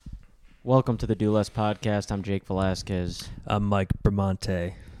Welcome to the Do Less podcast. I'm Jake Velasquez. I'm Mike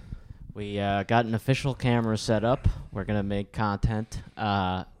Bramante. We got an official camera set up. We're going to make content.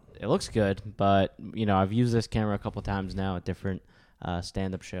 It looks good, but, I've used this camera a couple times now at different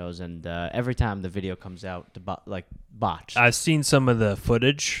stand-up shows, and every time the video comes out, botched. I've seen some of the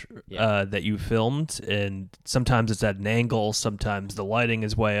footage that you filmed, and sometimes it's at an angle, sometimes the lighting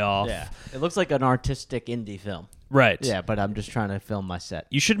is way off. Yeah, it looks like an artistic indie film. Right. Yeah, but I'm just trying to film my set.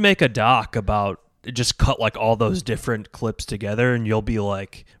 You should make a doc about, just cut like all those different clips together, and you'll be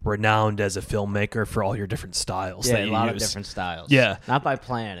like renowned as a filmmaker for all your different styles. Yeah, that you a lot use. of different styles. Yeah. Not by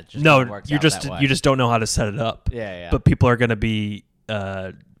plan. It just works you out just that way. you just don't know how to set it up. Yeah. But people are going to be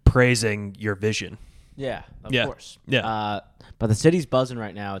praising your vision. Yeah, of course. Yeah. But the city's buzzing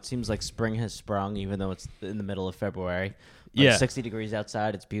right now. It seems like spring has sprung, even though it's in the middle of February. But Yeah. It's 60 degrees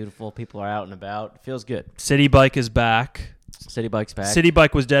outside. It's beautiful. People are out and about. It feels good. City Bike is back. City Bike's back. City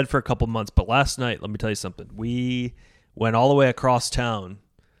Bike was dead for a couple months, but last night, let me tell you something. We went all the way across town,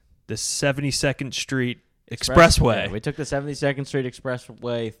 the 72nd Street Expressway. Yeah, we took the 72nd Street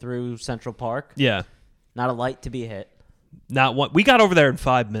Expressway through Central Park. Yeah. Not a light to be hit. Not one. We got over there in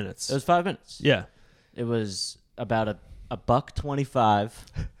 5 minutes. It was 5 minutes. Yeah. It was about a $1.25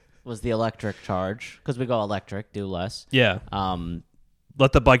 was the electric charge, because we go electric, do less. Yeah.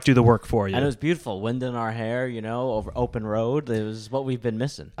 Let the bike do the work for you. And it was beautiful. Wind in our hair, over open road. It was what we've been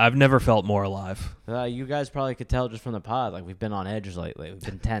missing. I've never felt more alive. You guys probably could tell just from the pod. Like, we've been on edge lately. We've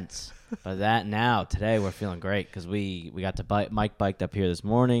been tense. But today we're feeling great because we got to bike. Mike biked up here this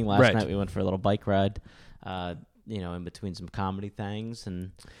morning. Last night we went for a little bike ride, in between some comedy things,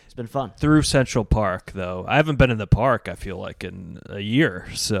 and it's been fun. Through Central Park, though. I haven't been in the park, I feel like, in a year.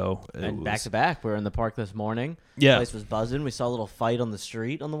 So And back to back, we were in the park this morning. Yeah. The place was buzzing. We saw a little fight on the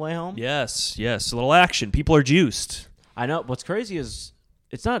street on the way home. Yes. A little action. People are juiced. I know. What's crazy is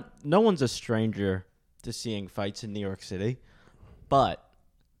no one's a stranger to seeing fights in New York City, but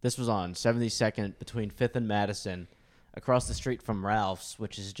this was on 72nd between 5th and Madison, across the street from Ralph's,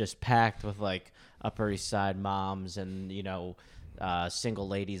 which is just packed with like Upper East Side moms and single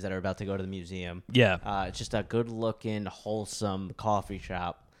ladies that are about to go to the museum. Yeah. It's just a good-looking, wholesome coffee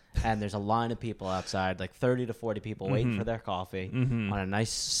shop. And there's a line of people outside, like 30 to 40 people waiting for their coffee on a nice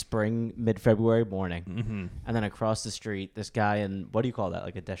spring, mid-February morning. And then across the street, this guy in, what do you call that,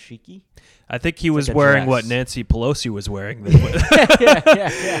 like a dashiki? I think he was like a wearing dress. what Nancy Pelosi was wearing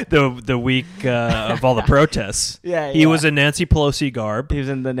Yeah. the week of all the protests. He was in Nancy Pelosi garb. He was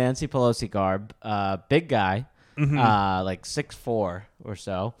in the Nancy Pelosi garb. Big guy, like 6'4" or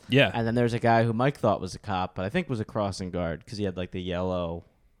so. Yeah. And then there's a guy who Mike thought was a cop, but I think was a crossing guard because he had like the yellow.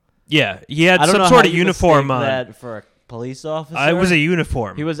 Yeah, he had I don't some know sort how of you uniform mistake on. that for a police officer. I was a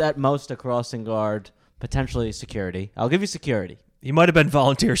uniform. He was at most a crossing guard, potentially security. I'll give you security. He might have been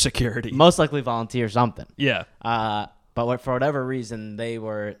volunteer security. Most likely volunteer something. Yeah. But for whatever reason, they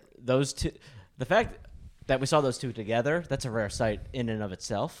were those two. The fact that we saw those two together, that's a rare sight in and of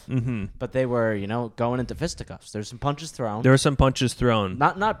itself. Mm-hmm. But they were, going into fisticuffs. There's some punches thrown. There were some punches thrown.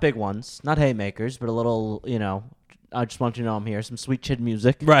 Not big ones, not haymakers, but a little, I just want you to know I'm here. Some sweet chin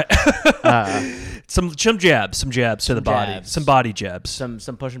music. Right. Some jabs to the body. Jabs. Some body jabs. Some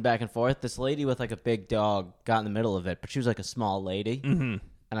pushing back and forth. This lady with like a big dog got in the middle of it, but she was like a small lady. Mm-hmm.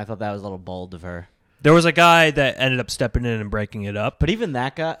 And I thought that was a little bold of her. There was a guy that ended up stepping in and breaking it up. But even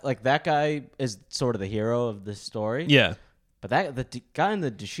that guy is sort of the hero of this story. Yeah. But the guy in the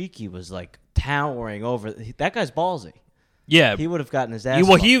dashiki was like towering over. That guy's ballsy. Yeah. He would have gotten his ass.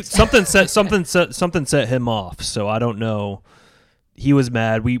 Something set him off. So I don't know. He was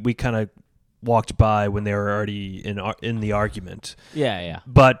mad. We kind of walked by when they were already in the argument. Yeah.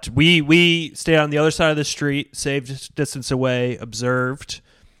 But we stayed on the other side of the street, saved distance away, observed.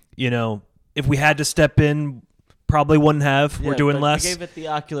 If we had to step in, probably wouldn't have. We're doing less. We gave it the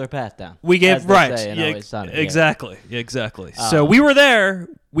ocular pat down. We gave right. Exactly. So we were there.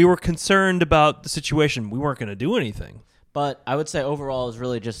 We were concerned about the situation. We weren't going to do anything. But I would say overall it was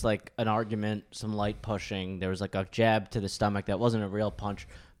really just like an argument, some light pushing. There was like a jab to the stomach that wasn't a real punch.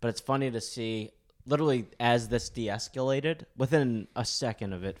 But it's funny to see, literally as this de-escalated, within a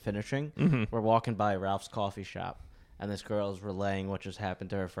second of it finishing, we're walking by Ralph's coffee shop. And this girl is relaying what just happened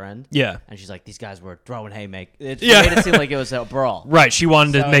to her friend. Yeah. And she's like, these guys were throwing haymakers. It made it seem like it was a brawl. Right. She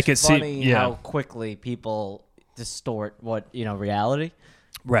wanted to make it seem. Funny how quickly people distort reality.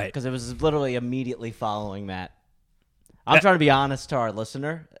 Right. Because it was literally immediately following that. I'm trying to be honest to our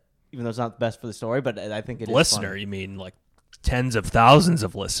listener, even though it's not the best for the story, but I think it is listener, funny. You mean like tens of thousands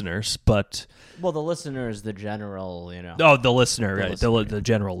of listeners, but... Well, the listener is the general, Oh, the listener, the right. listener. The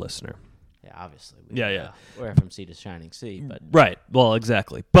general listener. Yeah, obviously. We're from sea to shining sea, but Right. Well,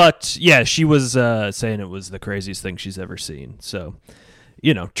 exactly. But yeah, she was saying it was the craziest thing she's ever seen. So,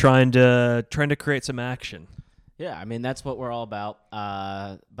 trying to create some action. yeah, I mean that's what we're all about.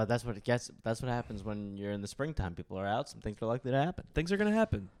 But that's what it gets. That's what happens when you're in the springtime. People are out. Some things are likely to happen. Things are going to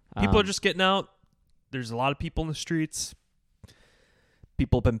happen. People are just getting out. There's a lot of people in the streets.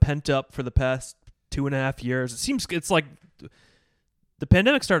 People have been pent up for the past 2.5 years. It seems it's like the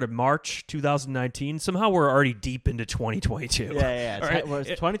pandemic started March 2019. Somehow we're already deep into 2022. Yeah. Right?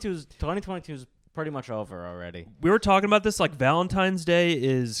 2022 is pretty much over already. We were talking about this, like Valentine's Day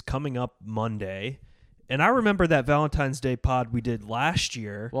is coming up Monday. And I remember that Valentine's Day pod we did last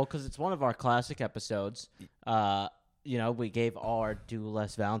year. Well, because it's one of our classic episodes. We gave all our do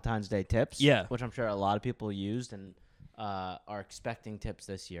less Valentine's Day tips. Yeah. Which I'm sure a lot of people used and are expecting tips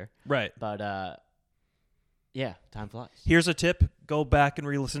this year. Right. But yeah, time flies. Here's a tip. Go back and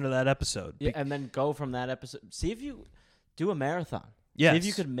re-listen to that episode. Yeah, and then go from that episode. See if you do a marathon. Yes. See if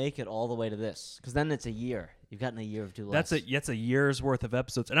you could make it all the way to this. Because then it's a year. You've gotten a year of do less. That's a year's worth of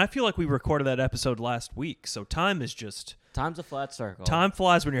episodes. And I feel like we recorded that episode last week. So time is just... Time's a flat circle. Time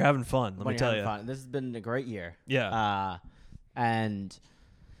flies when you're having fun, let me tell you. Fun. This has been a great year. Yeah. And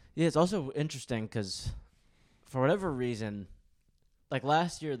yeah, it's also interesting because for whatever reason, like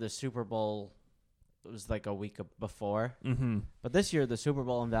last year, the Super Bowl was like a week before. Mm-hmm. But this year, the Super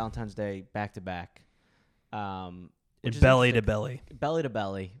Bowl and Valentine's Day back to back. Belly to belly. Belly to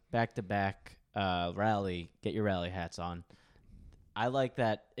belly, back to back, rally. Get your rally hats on. I like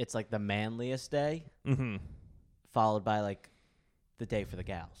that it's like the manliest day, Mm-hmm. followed by like the day for the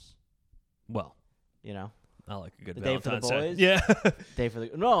gals. Well, I like a good the day for the Valentine's boys. Day. Yeah. Day for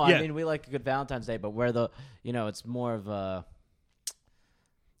the Yeah. I mean we like a good Valentine's Day, but where it's more of a.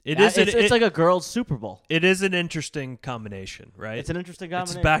 It's like a girls' Super Bowl. It is an interesting combination, right? It's an interesting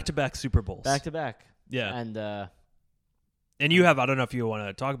combination. It's back-to-back Super Bowls. Back to back. Yeah. And you have, I don't know if you want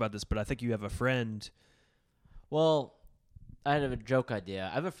to talk about this, but I think you have a friend. Well, I had a joke idea.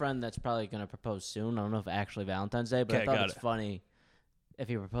 I have a friend that's probably going to propose soon. I don't know if actually Valentine's Day, but I thought it's funny if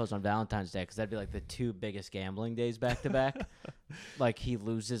he proposed on Valentine's Day because that'd be like the two biggest gambling days back to back. Like he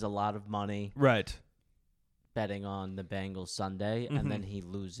loses a lot of money. Right. Betting on the Bengals Sunday, Mm-hmm. and then he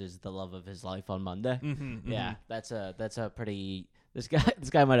loses the love of his life on Monday. Mm-hmm, Yeah, that's a pretty. This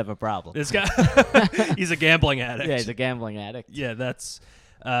guy might have a problem. This guy, he's a gambling addict. Yeah, he's a gambling addict. Yeah, that's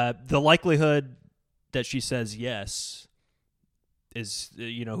the likelihood that she says yes is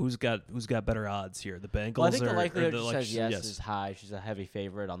who's got better odds here, the Bengals. Well, I think or, the likelihood or she says yes is high. She's a heavy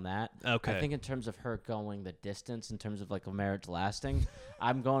favorite on that. Okay. I think in terms of her going the distance, in terms of like a marriage lasting,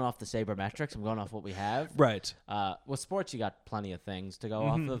 I'm going off the sabermetrics. I'm going off what we have. Right. With sports, you got plenty of things to go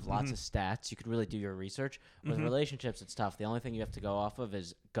off of, lots of stats. You could really do your research. With relationships, it's tough. The only thing you have to go off of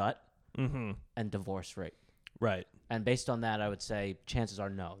is gut and divorce rate. Right. And based on that, I would say chances are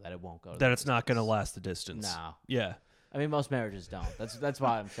no, that it won't go. That it's not going to last the distance. No. Yeah. I mean, most marriages don't. That's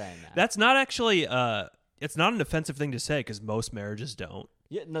why I'm saying that. That's not actually. It's not an offensive thing to say because most marriages don't.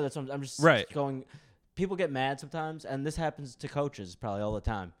 Yeah, no, that's what I'm just Right. going. People get mad sometimes, and this happens to coaches probably all the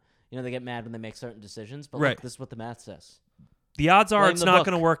time. They get mad when they make certain decisions, but Right. look, this is what the math says. The odds are Blame it's the not book.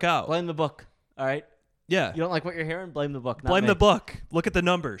 going to work out. Blame the book. All right. Yeah. You don't like what you're hearing? Blame the book. Not Blame me. the book. Look at the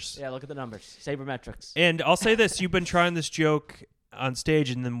numbers. Yeah, look at the numbers. Sabermetrics. And I'll say this: you've been trying this joke on stage,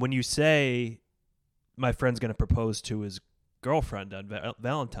 and then when you say, "My friend's going to propose to his girlfriend on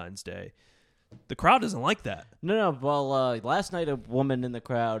Valentine's Day," the crowd doesn't like that. No. Well, last night a woman in the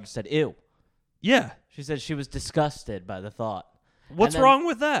crowd said, "Ew." Yeah. She said she was disgusted by the thought. What's And then wrong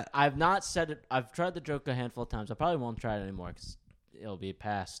with that? I've not said it. I've tried the joke a handful of times. I probably won't try it anymore because it'll be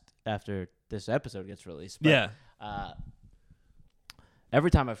past after this episode gets released. But, Yeah. Every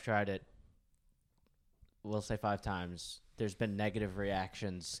time I've tried it, we'll say 5 times, there's been negative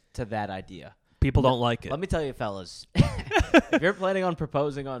reactions to that idea. People don't like it. Let me tell you, fellas, if you're planning on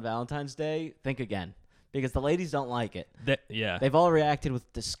proposing on Valentine's Day, think again because the ladies don't like it. Yeah. They've all reacted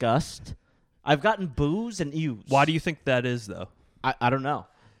with disgust. I've gotten boos and ews. Why do you think that is, though? I don't know.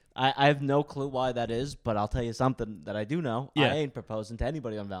 I have no clue why that is, but I'll tell you something that I do know. Yeah. I ain't proposing to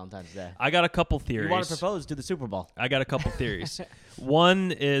anybody on Valentine's Day. I got a couple theories. You want to propose, do the Super Bowl. I got a couple theories.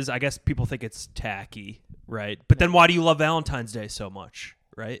 One is, I guess people think it's tacky, right? But then why do you love Valentine's Day so much,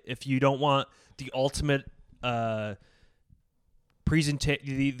 right? If you don't want the ultimate the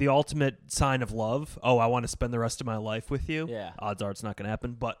ultimate sign of love, oh, I want to spend the rest of my life with you. Yeah. Odds are it's not going to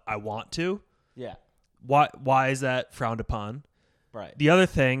happen, but I want to. Yeah. Why is that frowned upon? Right. The other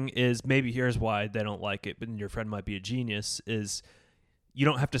thing is, maybe here's why they don't like it, but your friend might be a genius, is you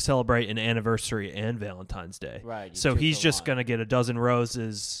don't have to celebrate an anniversary and Valentine's Day. Right. So he's just going to get a dozen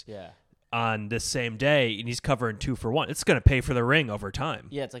roses. Yeah. on this same day and he's covering 2 for 1. It's going to pay for the ring over time.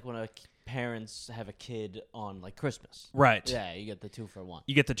 Yeah, it's like when parents have a kid on like Christmas. Right. Yeah, you get the 2 for 1.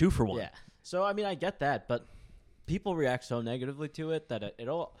 You get the 2 for 1. Yeah. So I mean, I get that, but people react so negatively to it that it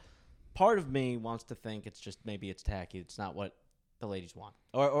all. Part of me wants to think it's just maybe it's tacky. It's not what the ladies want,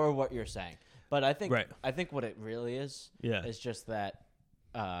 or what you're saying. But I think what it really is just that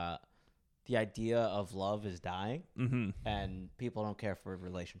the idea of love is dying, and people don't care for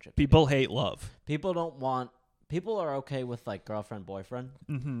relationships. People hate love. People are okay with like girlfriend boyfriend,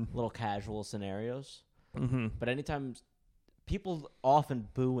 little casual scenarios. But anytime people often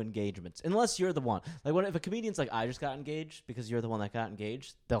boo engagements unless you're the one. Like if a comedian's like, I just got engaged because you're the one that got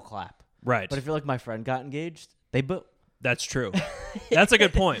engaged, they'll clap. Right. But if you're like, my friend got engaged, they boo. That's true. That's a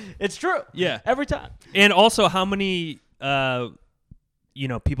good point. It's true. Yeah. Every time. And also, how many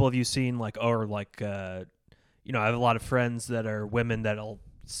people have you seen I have a lot of friends that are women that'll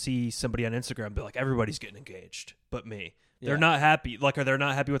see somebody on Instagram and be like, everybody's getting engaged but me. They're not happy, or they're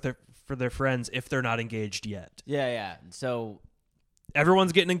not happy with their friends if they're not engaged yet. Yeah. So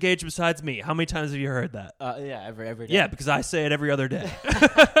everyone's getting engaged besides me. How many times have you heard that? Every day. Yeah, because I say it every other day.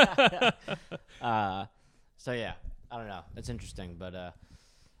 So yeah, I don't know. It's interesting, but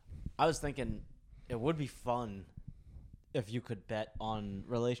I was thinking it would be fun if you could bet on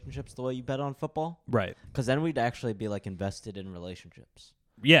relationships the way you bet on football. Right. Because then we'd actually be like invested in relationships.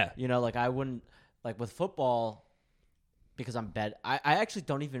 Yeah. Like I wouldn't like with football. Because I actually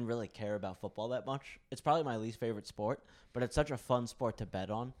don't even really care about football that much. It's probably my least favorite sport, but it's such a fun sport to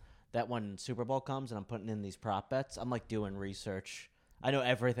bet on that when Super Bowl comes and I'm putting in these prop bets, I'm like doing research. I know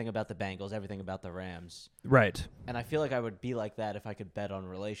everything about the Bengals, everything about the Rams. Right. And I feel like I would be like that if I could bet on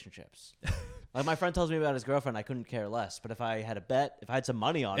relationships. Like my friend tells me about his girlfriend, I couldn't care less. But if I had a bet, if I had some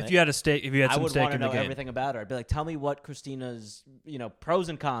money on it, if you had some stake I in would the want to know game, everything about her. I'd be like, tell me what Christina's pros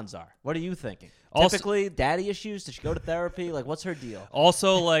and cons are. What are you thinking? Also, typically, daddy issues. Does she go to therapy? Like, what's her deal?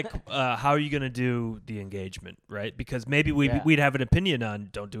 Also, how are you going to do the engagement, right? Because maybe we'd have an opinion on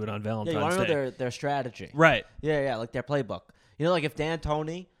don't do it on Valentine's Day. You want to Day. know their strategy, right? Yeah, like their playbook. Like if Dan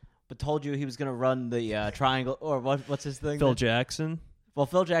Toney told you he was going to run the triangle, or what's his thing? Phil Jackson. Well,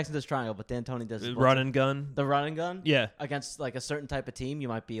 Phil Jackson does triangle, but Dan Toney does run and gun. The run and gun? Yeah. Against like a certain type of team, you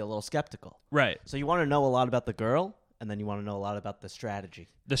might be a little skeptical. Right. So you want to know a lot about the girl, and then you want to know a lot about the strategy.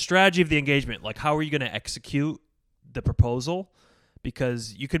 The strategy of the engagement. Like, how are you going to execute the proposal?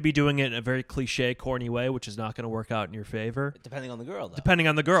 Because you could be doing it in a very cliche, corny way, which is not going to work out in your favor. Depending on the girl, though. Depending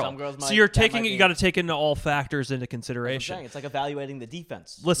on the girl. Some girls might, so you got to take into all factors into consideration. It's like evaluating the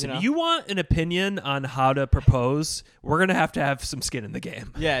defense. Listen, you want an opinion on how to propose, we're going to have some skin in the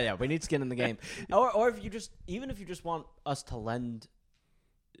game. Yeah, we need skin in the game. or if you just want us to lend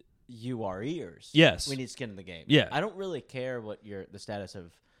you our ears. Yes. We need skin in the game. Yeah. I don't really care what the status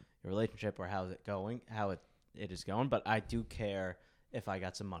of your relationship or how it is going, but I do care if I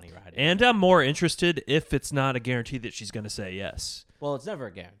got some money riding. And I'm more interested if it's not a guarantee that she's going to say yes. Well, it's never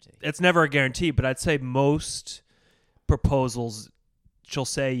a guarantee. It's never a guarantee, but I'd say most proposals, she'll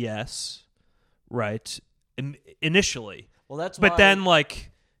say yes, right, initially. Well, that's but why... then,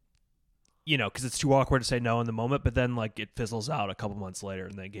 because it's too awkward to say no in the moment, but then, it fizzles out a couple months later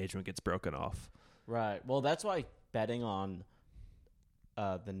and the engagement gets broken off. Right. Well, that's why betting on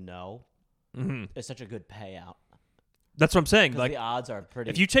the no is such a good payout. That's what I'm saying. The odds are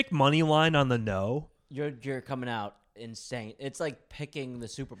pretty. If you take money line on the no, you're coming out insane. It's like picking the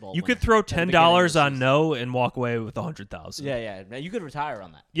Super Bowl. You could throw $10 on no and walk away with $100,000. Yeah. Now, you could retire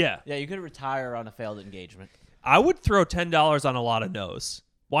on that. Yeah. You could retire on a failed engagement. I would throw $10 on a lot of no's.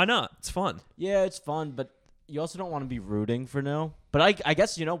 Why not? It's fun. Yeah, it's fun, but you also don't want to be rooting for no. But I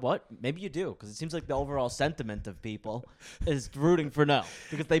guess, you know what? Maybe you do, because it seems like the overall sentiment of people is rooting for no,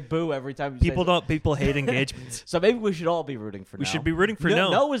 because they boo every time you People hate engagements. So maybe we should all be rooting for no. We should be rooting for no.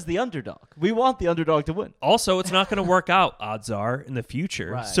 No is the underdog. We want the underdog to win. Also, it's not going to work out, odds are, in the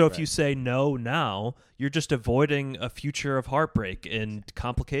future. Right, so if you say no now, you're just avoiding a future of heartbreak and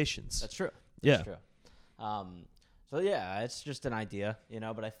complications. That's true. Yeah. That's true. So yeah, it's just an idea,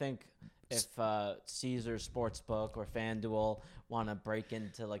 but I think if Caesars Sportsbook or FanDuel want to break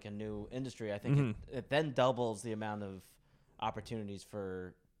into a new industry, I think it then doubles the amount of opportunities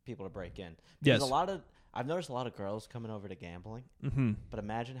for people to break in. Because I've noticed a lot of girls coming over to gambling, but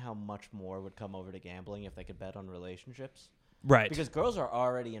imagine how much more would come over to gambling if they could bet on relationships. Right. Because girls are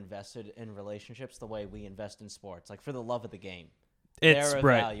already invested in relationships the way we invest in sports, for the love of the game. They're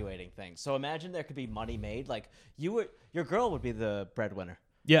evaluating things. So imagine there could be money made. Your girl would be the breadwinner.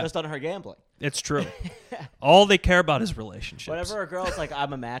 Yeah. Just on her gambling. It's true. All they care about is relationships. Whenever a girl's like,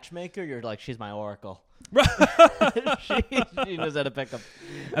 I'm a matchmaker, you're like, she's my oracle. she knows how to pick up.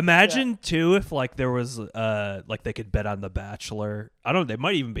 Imagine too if like there was like they could bet on The Bachelor. I don't know. They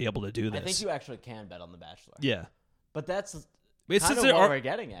might even be able to do this. I think you actually can bet on The Bachelor. Yeah, But that's It's kind since of it what ar- we're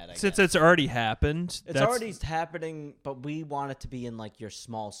getting at. I since guess. it's already happened. It's already happening, but we want it to be in like your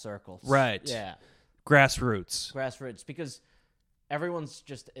small circles. Right. Yeah. grassroots. Grassroots, because everyone's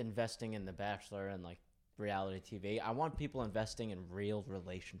just investing in The Bachelor and like reality TV. I want people investing in real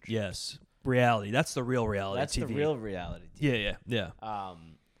relationships. Yes, reality. That's the real reality. That's TV. the real reality TV. Yeah.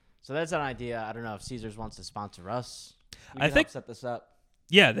 So that's an idea. I don't know if Caesars wants to sponsor us. We I can think- help set this up.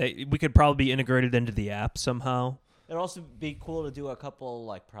 Yeah, we could probably be integrated into the app somehow. It'd also be cool to do a couple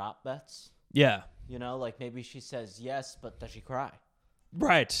like prop bets. Yeah. You know, like maybe she says yes, but does she cry?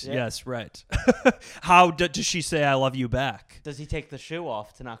 Right. Yeah. Yes. Right. How does she say "I love you" back? Does he take the shoe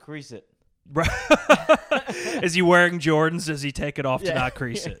off to not crease it? Right. Is he wearing Jordans? Does he take it off to Yeah. not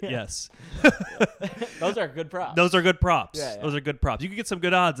crease it? Yeah. Yes. Those are good props. Those are good props. Yeah, yeah. Those are good props. You could get some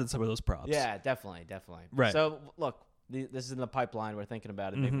good odds in some of those props. Yeah, definitely. Right. So look, this is in the pipeline. We're thinking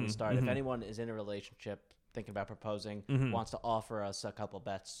about it. Maybe we Mhm, start. If mhm. anyone is in a relationship, thinking about proposing, Mhm. wants to offer us a couple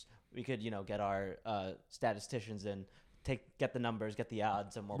bets, we could, get our statisticians in, get the numbers, get the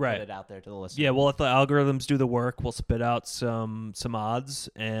odds, and we'll Right. put it out there to the listener. Yeah, we'll let the algorithms do the work. We'll spit out some odds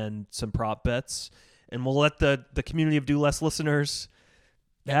and some prop bets, and we'll let the community of Do Less listeners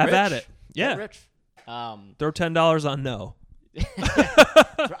have rich. at it. Get Yeah, rich. throw $10 on no.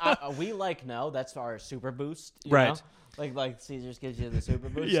 We like no. That's our super boost. You Right. know? Like Caesars gives you the super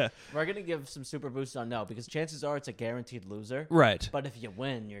boost. Yeah. We're gonna give some super boost on no because chances are it's a guaranteed loser. Right. But if you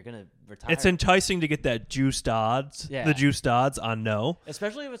win, you're gonna retire. It's enticing to get that juiced odds. Yeah. The juiced odds on no.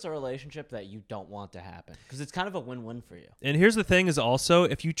 Especially if it's a relationship that you don't want to happen, because it's kind of a win-win for you. And here's the thing: is also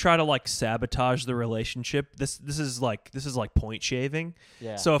if you try to like sabotage the relationship, this is like point shaving.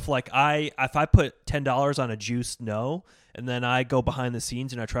 Yeah. So if I put $10 on a juiced no, and then I go behind the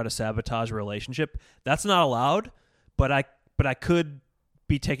scenes and I try to sabotage a relationship, that's not allowed. But I could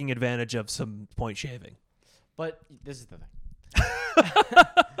be taking advantage of some point shaving. But this is the thing.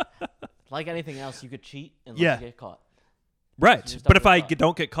 Like anything else, you could cheat and Yeah. get caught. Right. just But don't if I get caught.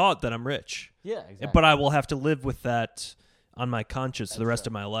 don't get caught, then I'm rich. Yeah, exactly. But I will have to live with that on my conscience the That's rest true.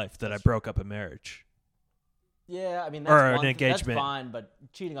 of my life that That's I broke up a marriage. Yeah, I mean, Or that's an one thing- engagement. That's fine, but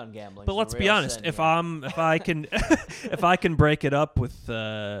cheating on gambling. But is a let's be real honest, sin if here. I can if I can break it up with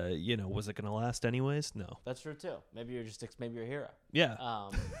was it going to last anyways? No. That's true too. Maybe you're a hero. Yeah.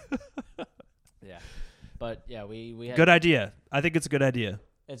 Yeah, but yeah, we had, Good idea. I think it's a good idea.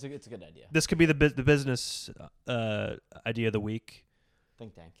 It's a good idea. This could be the business idea of the week.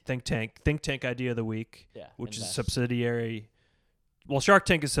 Think tank. Think tank idea of the week. Yeah, Which is invest. subsidiary. Well, Shark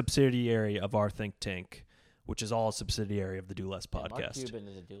Tank is subsidiary of our think tank, which is all a subsidiary of the Do Less Yeah, Mark podcast. Cuban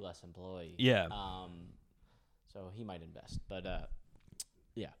is a Do Less employee. Yeah. So he might invest, but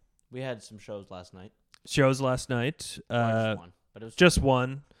yeah, we had some shows last night. Shows last night. Just one, but it was Just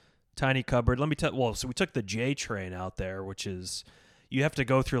one. Tiny cupboard. Let me tell. Well, so we took the J train out there, which is you have to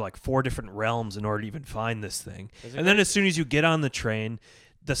go through like 4 different realms in order to even find this thing. Is it And then great? as soon as you get on the train,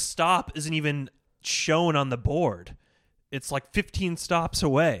 the stop isn't even shown on the board. It's like 15 stops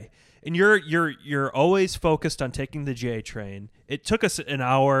away. And you're always focused on taking the J train. It took us an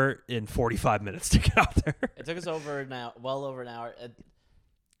hour and 45 minutes to get out there. It took us well over an hour.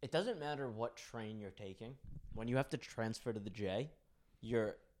 It doesn't matter what train you're taking. When you have to transfer to the J,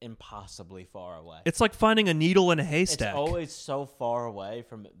 you're impossibly far away. It's like finding a needle in a It's haystack. always so far away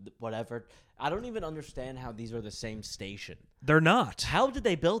from whatever. I don't even understand how these are the same station. They're not. How did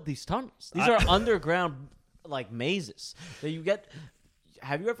they build these tunnels? These are underground like mazes that you get.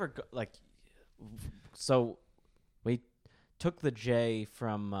 Have you ever so we took the J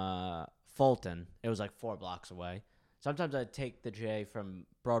from Fulton. It was like 4 blocks away. Sometimes I'd take the J from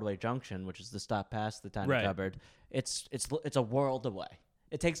Broadway Junction, which is the stop past the tiny Right. cupboard. It's a world away.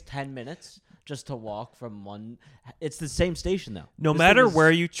 It takes 10 minutes just to walk from one. It's the same station though. No This matter thing is-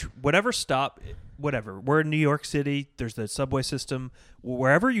 where you, whatever stop, whatever. We're in New York City. There's the subway system.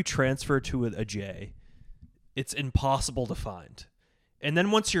 Wherever you transfer to a J, it's impossible to find. And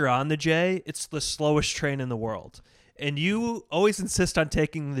then once you're on the J, it's the slowest train in the world. And you always insist on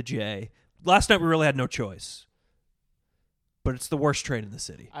taking the J. Last night we really had no choice. But it's the worst train in the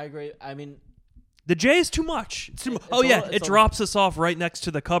city. I agree. I mean, The J is too much. It's too It's oh a yeah, little- it drops us off right next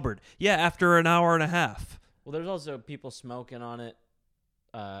to the cupboard. Yeah, after an hour and a half. well, there's also people smoking on it.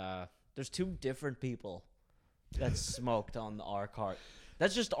 There's 2 different people that smoked on our cart.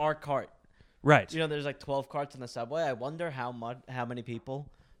 That's just our cart. Right. You know, there's like 12 carts in the subway. I wonder how many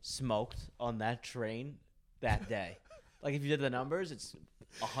people smoked on that train that day. Like if you did the numbers, it's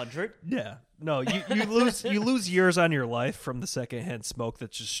 100? Yeah. No, you lose years on your life from the secondhand smoke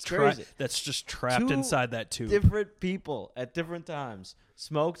that's just crazy. that's just trapped Two inside that tube. Different people at different times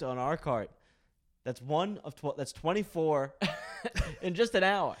smoked on our cart. That's one of 12. That's 24 in just an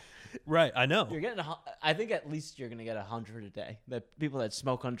hour. Right, I know. You're getting. I think at least you're gonna get 100 a day. That people that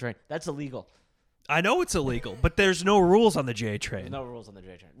smoke on train. That's illegal. I know it's illegal, but there's no rules on the J train. There's no rules on the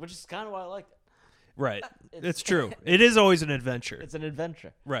J train, which is kind of why I like it. Right. It's true. It is always an adventure. It's an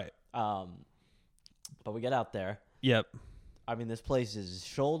adventure. Right. But we get out there. Yep. I mean, this place is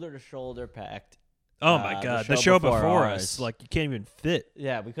shoulder to shoulder packed. Oh my God. The show before ours. us, like you can't even fit.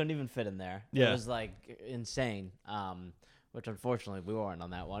 Yeah, we couldn't even fit in there. Yeah. It was like insane. Which unfortunately we weren't on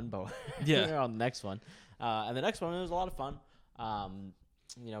that one, but Yeah. we were on the next one. And the next one, it was a lot of fun.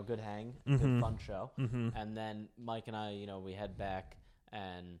 Good hang, good fun show. Mm-hmm. And then Mike and I, we head back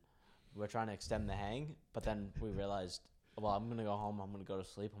and we're trying to extend the hang, but then we realized, well, I'm gonna go home. I'm gonna go to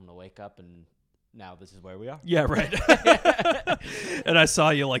sleep. I'm gonna wake up, and now this is where we are. Yeah, right. And I saw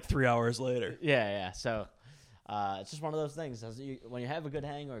you like 3 hours later. Yeah. So it's just one of those things. When you have a good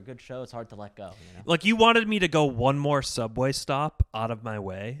hang or a good show, it's hard to let go. Like you wanted me to go one more subway stop out of my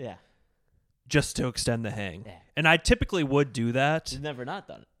way, Yeah. just to extend the hang. Yeah. And I typically would do that. You've never not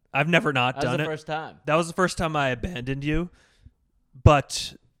done it. I've never not That was done the it. first time. That was the first time I abandoned you,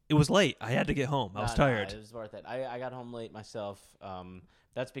 but it was late. I had to get home. I was tired. It was worth it. I got home late myself.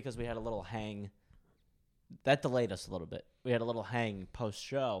 That's because we had a little hang. That delayed us a little bit. We had a little hang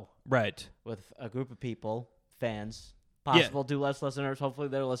post-show Right. with a group of people, fans, possible Do Less listeners. Hopefully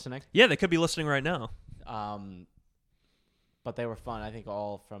they're listening. Yeah, they could be listening right now. But they were fun. I think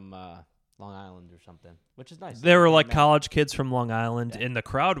all from Long Island or something, which is nice. They were We like met. college kids from Long Island. Yeah. In the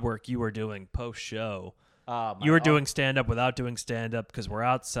crowd work you were doing post-show. My- You were doing stand-up without doing stand-up because we're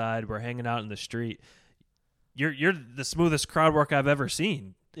outside. We're hanging out in the street. You're the smoothest crowd work I've ever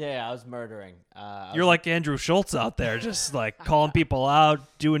seen. Yeah, I was murdering. You're like Andrew Schultz out there, just like calling people out,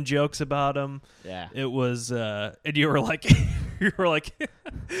 doing jokes about them. Yeah. It was, and you were like,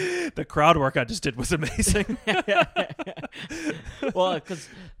 the crowd work I just did was amazing. Well, because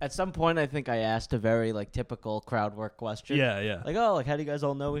at some point I think I asked a very typical crowd work question. Yeah. Like, oh, how do you guys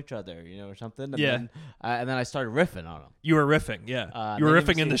all know each other? Or something. And Yeah. Then, and then I started riffing on them. You were riffing, yeah. You They were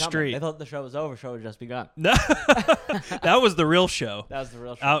didn't riffing in see the it coming. street. They thought the show was over. Show had just begun. No, that was the real show. That was the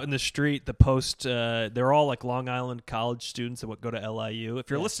real show. Out in the street, the post, they're all like Long Island college students that would go to LIU. If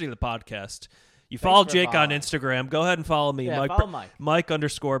you're Yeah. listening to the podcast, you follow for Jake on following. Instagram. Go ahead and follow me, Yeah, follow Mike.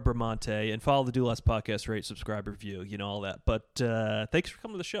 Mike_Bramante, and follow the Do Less podcast, rate, subscribe, review, all that. But thanks for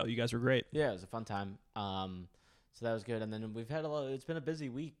coming to the show. You guys were great. Yeah, it was a fun time. So that was good. And then we've had it's been a busy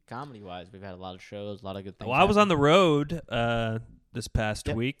week comedy-wise. We've had a lot of shows, a lot of good things. Well, I was on happen. the road this past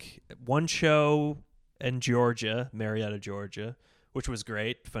Yep. week. One show in Georgia, Marietta, Georgia, which was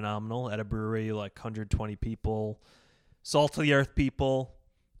great, phenomenal, at a brewery, like 120 people, salt of the earth people,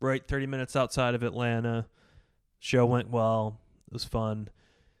 right 30 minutes outside of Atlanta. Show went well. It was fun.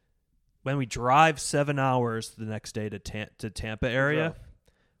 When we drive 7 hours the next day to Tampa area, drove?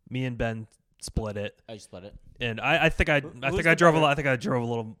 me and Ben split it. I split it. And I think I who's think the I drove a better- lot. I think I drove a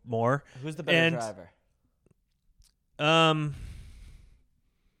little more. Who's the better And- driver?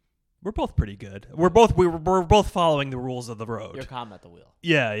 We're both pretty good. We're both following the rules of the road. You're calm at the wheel.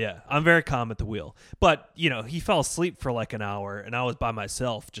 Yeah. I'm very calm at the wheel. But, he fell asleep for like an hour and I was by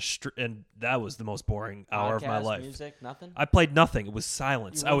myself and that was the most boring hour of my Podcast, life. Music, nothing. I played nothing. It was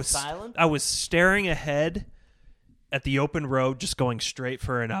silence. You I went was silent? I was staring ahead at the open road just going straight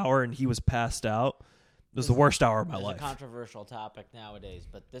for an hour and he was passed out. It was the worst hour of my It's life. a controversial topic nowadays,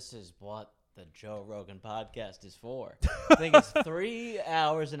 but this is what the Joe Rogan podcast is for. I think it's 3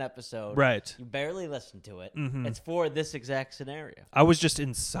 hours an episode. Right. You barely listen to it. Mhm. It's for this exact scenario. I was just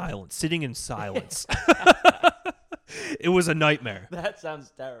in silence, sitting in silence. It was a nightmare. That sounds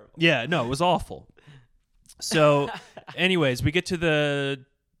terrible. Yeah, no, it was awful. So, anyways, we get to the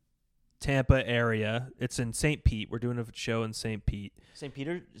Tampa area. It's in St. Pete. We're doing a show in St. Pete. St.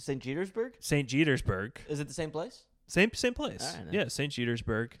 Petersburg? St. Petersburg. Is it the same place? Same place. All right, Yeah, St.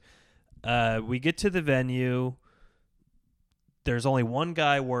 Petersburg. We get to the venue. There's only one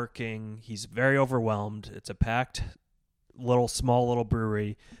guy working. He's very overwhelmed. It's a packed small little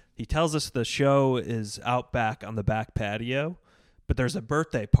brewery. He tells us the show is out back on the back patio, but there's a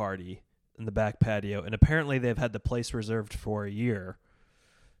birthday party in the back patio, and apparently they've had the place reserved for a year.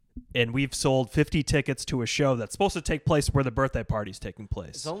 And we've sold 50 tickets to a show that's supposed to take place where the birthday party's taking place.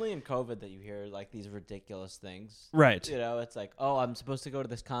 It's only in COVID that you hear like these ridiculous things. Right. You know, it's like, oh, I'm supposed to go to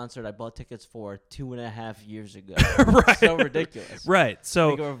this concert I bought tickets for 2.5 years ago. Right. It's so ridiculous. Right. So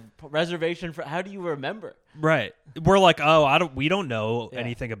like a reservation for, how do you remember? right. We're like, oh, we don't know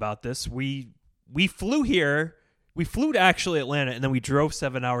anything about this. We flew here. We flew to actually Atlanta, and then we drove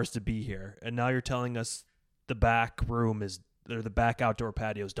 7 hours to be here. And now you're telling us the back room or the back outdoor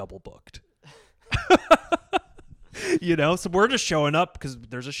patio is double booked. You know, so we're just showing up because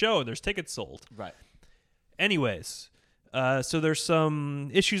there's a show and there's tickets sold. Right. Anyways, so there's some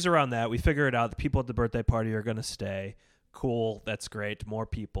issues around that. We figure it out. The people at the birthday party are going to stay. Cool. That's great. More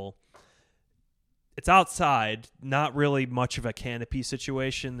people. It's outside, not really much of a canopy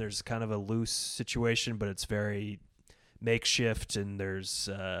situation. There's kind of a loose situation, but it's very makeshift, and there's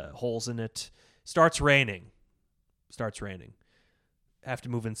holes in it. Starts raining. Have to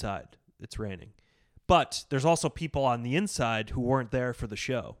move inside. It's raining. But there's also people on the inside who weren't there for the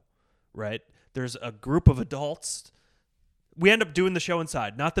show, right? There's a group of adults. We end up doing the show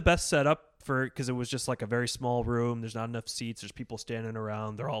inside. Not the best setup because it was just like a very small room. There's not enough seats. There's people standing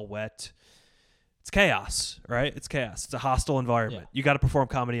around. They're all wet. It's chaos, right? It's chaos. It's a hostile environment. Yeah. You got to perform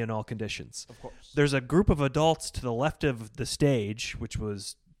comedy in all conditions. Of course. There's a group of adults to the left of the stage, which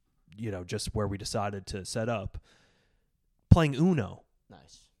was, just where we decided to set up, playing Uno.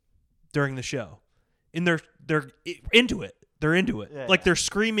 Nice. During the show. And they're into it. They're into it. Yeah, like yeah. they're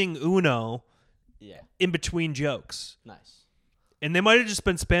screaming Uno Yeah. in between jokes. Nice. And they might have just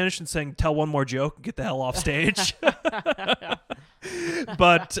been Spanish and saying, tell one more joke and get the hell off stage.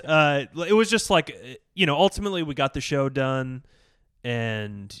 But it was just like, ultimately we got the show done,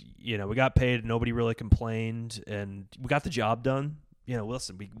 and, we got paid and nobody really complained, and we got the job done.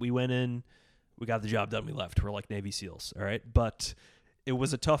 Listen, we went in, we got the job done, we left. We're like Navy SEALs, all right? But it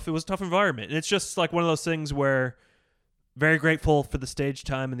was a tough environment. And it's just like one of those things where very grateful for the stage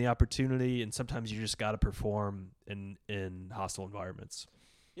time and the opportunity, and sometimes you just got to perform in hostile environments.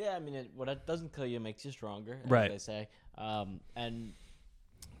 Yeah, I mean, what it doesn't kill you makes you stronger, as Right. they say. And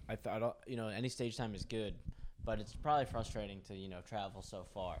I thought, any stage time is good, but it's probably frustrating to, travel so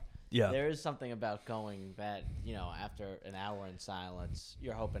far. Yeah. There is something about going that, after an hour in silence,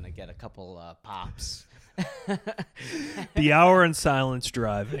 you're hoping to get a couple pops. The hour in silence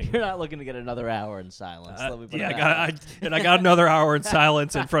driving. You're not looking to get another hour in silence. Let me put it I that way. got another hour in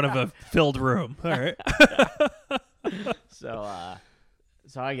silence in front of a filled room. All right.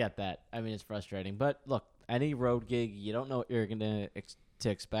 So I get that. I mean, it's frustrating, but look, any road gig, you don't know what you're gonna to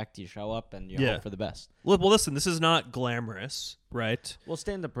expect. You show up and you hope for the best. Well, listen, this is not glamorous, right? Well,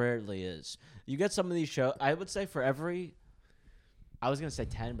 stand-up rarely is. You get some of these shows. I would say for every, I was gonna say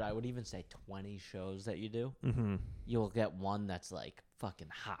 10, but I would even say 20 shows that you do, you'll get one that's like fucking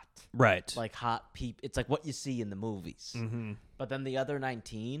hot, Right. like hot peep. It's like what you see in the movies. But then the other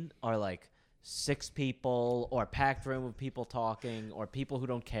 19 are like 6 people or a packed room of people talking, or people who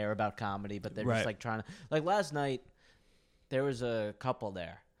don't care about comedy, but they're Right. just like trying to. Like last night, there was a couple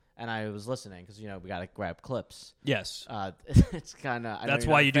there, and I was listening because we got to grab clips. Yes. It's kind of. That's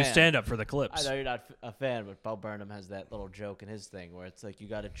why you do stand up for the I clips. know you're not a fan, but Bo Burnham has that little joke in his thing where it's like you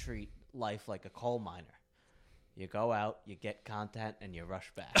got to treat life like a coal miner. You go out, you get content, and you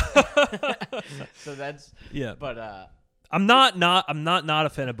rush back. So that's But I'm not a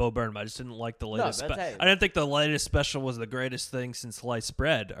fan of Bo Burnham. I just didn't like the latest. hey. I didn't think the latest special was the greatest thing since sliced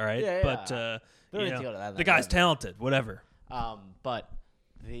bread. All right, Yeah, but Don't need to go to that the guy's level. talented. Whatever. But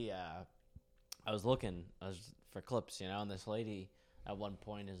I was looking for clips, and this lady at one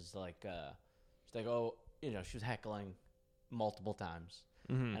point is like, she's like, oh, she was heckling multiple times,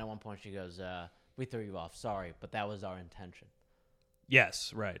 and at one point she goes, "We threw you off, sorry, but that was our intention."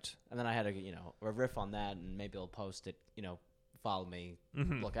 Yes, right. And then I had to, a riff on that, and maybe I'll post it, follow me,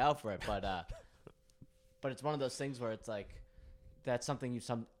 look out for it. But it's one of those things where it's like, that's something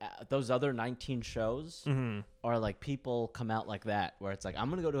those other 19 shows are like, people come out like that, where it's like, I'm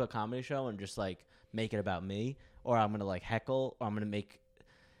going to go to a comedy show and just like make it about me, or I'm going to like heckle, or I'm going to make,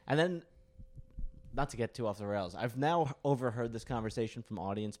 and then, not to get too off the rails, I've now overheard this conversation from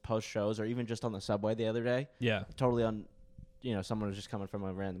audience post shows, or even just on the subway the other day. Yeah. Totally someone was just coming from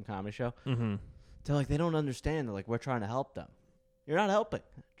a random comedy show. They're like, they don't understand. They're like, we're trying to help them. You're not helping.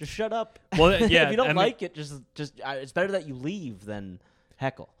 Just shut up. Well, yeah. If you don't like it, just it's better that you leave than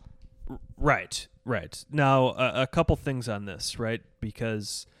heckle. Right. Now, a couple things on this, right?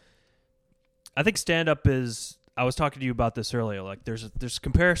 Because I think stand-up is. I was talking to you about this earlier. Like, there's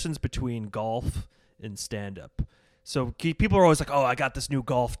comparisons between golf and stand-up. So people are always like, "Oh, I got this new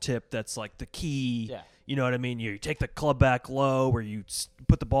golf tip that's like the key." Yeah. You know what I mean? You take the club back low, where you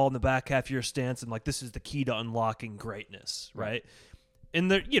put the ball in the back half of your stance, and like this is the key to unlocking greatness, right? And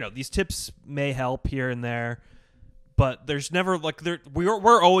these tips may help here and there, but there's never like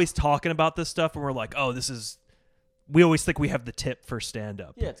we're always talking about this stuff, and we're like, oh, we always think we have the tip for stand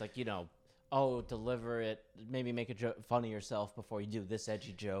up. Yeah, it's like deliver it, maybe make a fun of yourself before you do this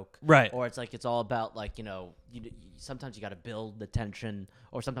edgy joke. Right. Or it's like it's all about like, sometimes you got to build the tension,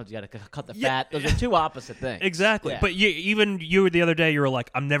 or sometimes you got to cut the fat. Those are two opposite things. Exactly. Yeah. But you the other day, you were like,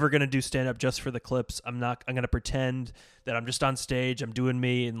 I'm never going to do stand up just for the clips. I'm going to pretend that I'm just on stage. I'm doing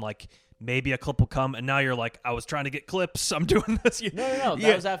me, and like maybe a clip will come. And now you're like, I was trying to get clips. I'm doing this. No.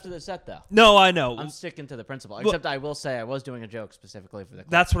 That was after the set, though. No, I know. I'm sticking to the principle. Except I will say I was doing a joke specifically for the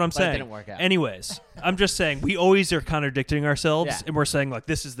clip. That's what I'm saying. It didn't work out. Anyways, I'm just saying we always are contradicting ourselves, Yeah. and we're saying like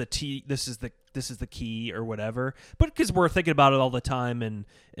this is the key or whatever. But because we're thinking about it all the time and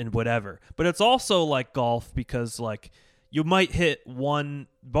whatever. But it's also like golf, because like you might hit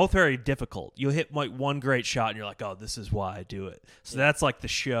both very difficult. You hit like one great shot, and you're like, oh, this is why I do it. So that's like the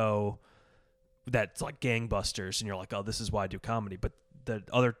show that's like gangbusters, and you're like, oh, this is why I do comedy. But the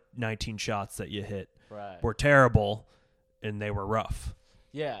other 19 shots that you hit were terrible, and they were rough.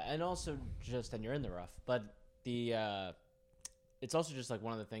 Yeah, and also and you're in the rough. But it's also just like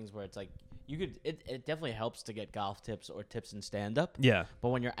one of the things where it's like it definitely helps to get golf tips or tips in stand-up. Yeah. But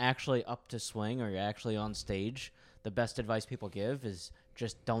when you're actually up to swing or you're actually on stage, the best advice people give is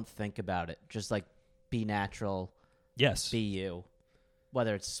just don't think about it. Just like be natural. Yes. Be you.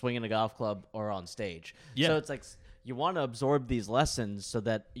 Whether it's swinging a golf club or on stage. Yeah. So it's like you want to absorb these lessons so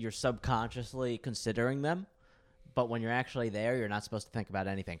that you're subconsciously considering them. But when you're actually there, you're not supposed to think about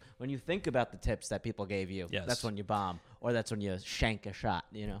anything. When you think about the tips that people gave you, that's when you bomb, or that's when you shank a shot,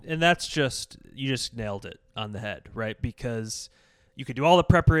 And that's you just nailed it on the head, right? Because you could do all the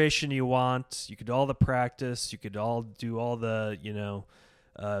preparation you want, you could do all the practice, you could do all the,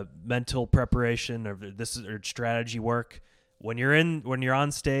 mental preparation or strategy work. When you're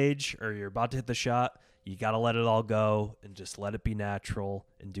on stage or you're about to hit the shot, you got to let it all go and just let it be natural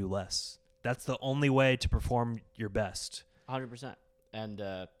and do less. That's the only way to perform your best. 100%.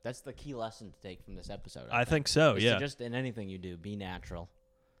 And that's the key lesson to take from this episode. I think so, yeah. Just in anything you do, be natural.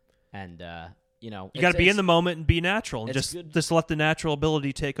 And, you got to be in the moment and be natural, and just let the natural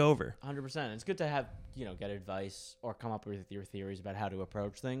ability take over. 100%. It's good to have, get advice or come up with your theories about how to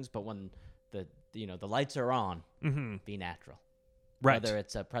approach things. But when the lights are on, be natural. Right. Whether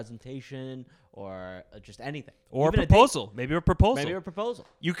it's a presentation or just anything, or a proposal, maybe a proposal.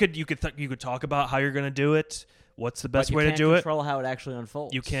 You could talk about how you're going to do it. What's the best way to do it? You can't control how it actually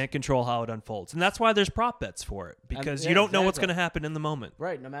unfolds. You can't control how it unfolds, and that's why there's prop bets for it, because you don't know what's going to happen in the moment.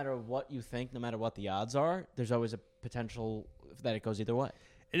 Right. No matter what you think, no matter what the odds are, there's always a potential that it goes either way.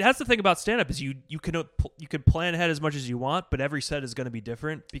 That's the thing about stand-up is you can plan ahead as much as you want, but every set is going to be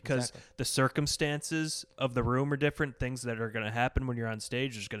different because the circumstances of the room are different. Things that are going to happen when you're on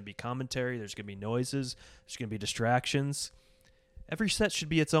stage. There's going to be commentary. There's going to be noises. There's going to be distractions. Every set should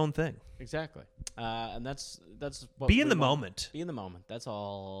be its own thing. Exactly, and that's what be in the moment. Be in the moment. That's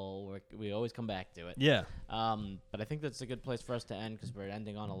all. We always come back to it. Yeah. But I think that's a good place for us to end because we're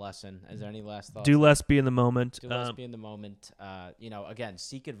ending on a lesson. Is there any last thoughts? Do less, be in the moment. Do less, be in the moment. Again,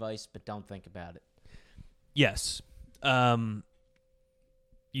 seek advice, but don't think about it. Yes.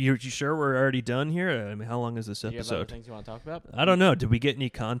 You sure we're already done here? I mean, how long is this episode? Do you have other things you want to talk about? I don't know. Did we get any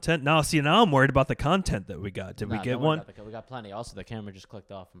content? Now I'm worried about the content that we got. Did we get one? We got plenty. Also, the camera just clicked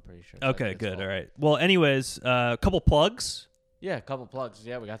off, I'm pretty sure. Okay, good. All right. Well, anyways, a couple plugs. Yeah, a couple plugs.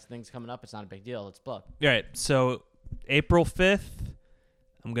 Yeah, we got some things coming up. It's not a big deal. Let's plug. All right. So, April 5th,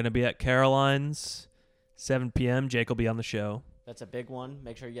 I'm going to be at Caroline's, 7 p.m. Jake will be on the show. That's a big one.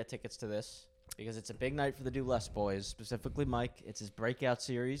 Make sure you get tickets to this. Because it's a big night for the Do Less boys, specifically Mike. It's his breakout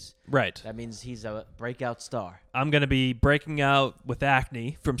series. Right. That means he's a breakout star. I'm going to be breaking out with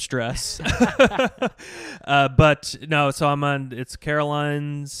acne from stress. But no, so it's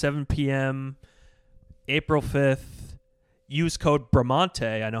Caroline, 7 p.m., April 5th. Use code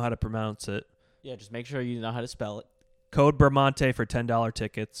Bramante. I know how to pronounce it. Yeah, just make sure you know how to spell it. Code Bramante for $10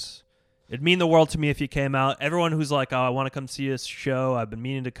 tickets. It'd mean the world to me if you came out. Everyone who's like, oh, I want to come see a show. I've been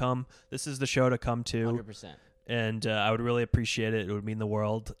meaning to come. This is the show to come to. 100%. And I would really appreciate it. It would mean the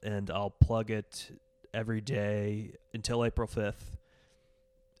world. And I'll plug it every day until April 5th.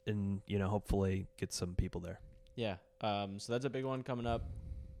 And, hopefully get some people there. Yeah. So that's a big one coming up.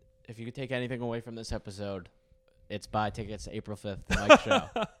 If you could take anything away from this episode, it's buy tickets April 5th, the Mike Show.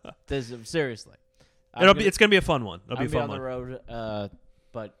 Seriously. It's going to be a fun one. It'll be a fun one. on the road,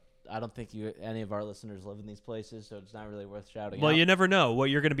 but I don't think any of our listeners live in these places, so it's not really worth shouting Well, out. you never know. What,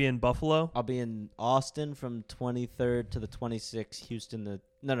 you're going to be in Buffalo? I'll be in Austin from 23rd to the 26th,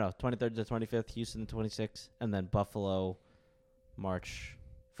 23rd to the 25th, Houston the 26th, and then Buffalo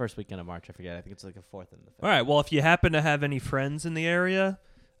first weekend of March, I forget. I think it's like the 4th and the 5th. All right. Well, if you happen to have any friends in the area,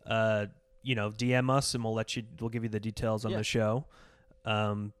 DM us and we'll give you the details on the show,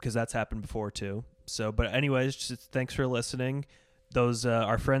 because that's happened before too. So, but anyways, just thanks for listening. Those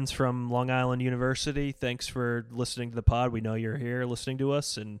our friends from Long Island University, thanks for listening to the pod. We know you're here listening to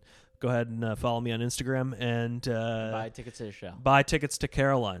us, and go ahead and follow me on Instagram and buy tickets to the show. Buy tickets to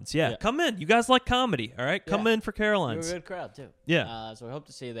Caroline's. Yeah, come in. You guys like comedy, all right? Come in for Caroline's. You're a good crowd too. Yeah. So we hope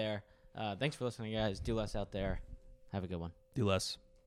to see you there. Thanks for listening, guys. Do less out there. Have a good one. Do less.